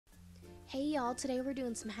Hey y'all, today we're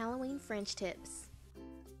doing some Halloween French tips.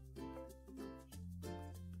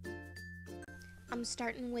 I'm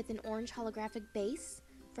starting with an orange holographic base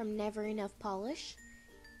from NvrEnuffPolish,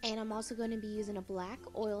 and I'm also going to be using a black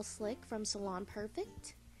oil slick from Salon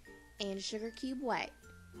Perfect and Sugar Cube White.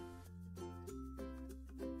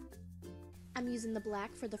 I'm using the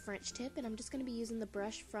black for the French tip, and I'm just going to be using the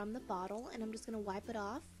brush from the bottle, and I'm just going to wipe it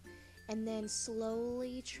off and then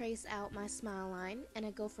slowly trace out my smile line, and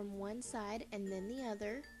I go from one side and then the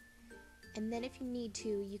other, and then if you need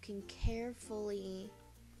to, you can carefully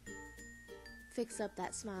fix up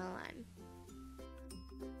that smile line.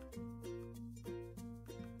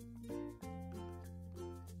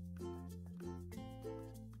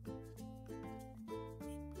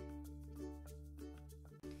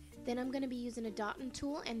 Then I'm going to be using a dotting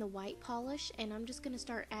tool and the white polish, and I'm just going to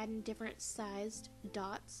start adding different sized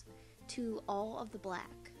dots to all of the black.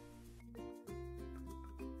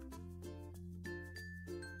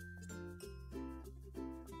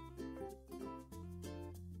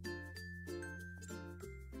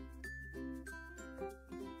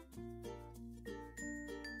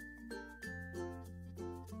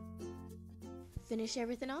 Finish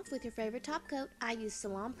everything off with your favorite top coat. I use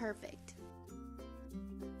Salon Perfect.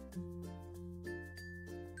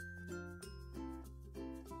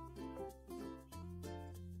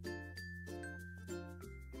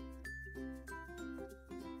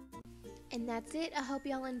 And that's it. I hope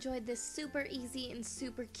y'all enjoyed this super easy and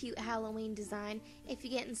super cute Halloween design. If you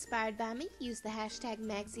get inspired by me, use the hashtag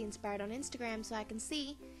MaxiInspired on Instagram so I can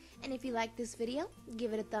see. And if you like this video,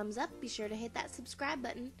 give it a thumbs up. Be sure to hit that subscribe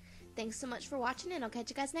button. Thanks so much for watching, and I'll catch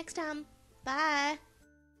you guys next time. Bye!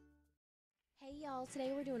 Hey y'all,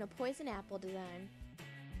 today we're doing a poison apple design.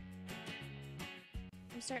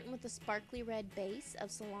 I'm starting with a sparkly red base of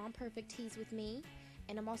Salon Perfect Tease With Me.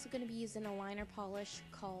 And I'm also going to be using a liner polish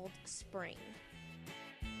called Spring.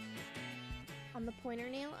 On the pointer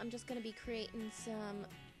nail, I'm just going to be creating some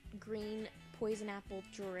green poison apple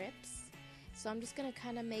drips. So I'm just going to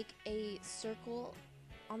kind of make a circle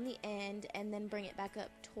on the end and then bring it back up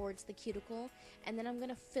towards the cuticle. And then I'm going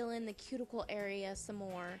to fill in the cuticle area some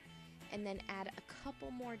more and then add a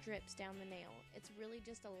couple more drips down the nail. It's really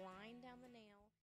just a line down the nail.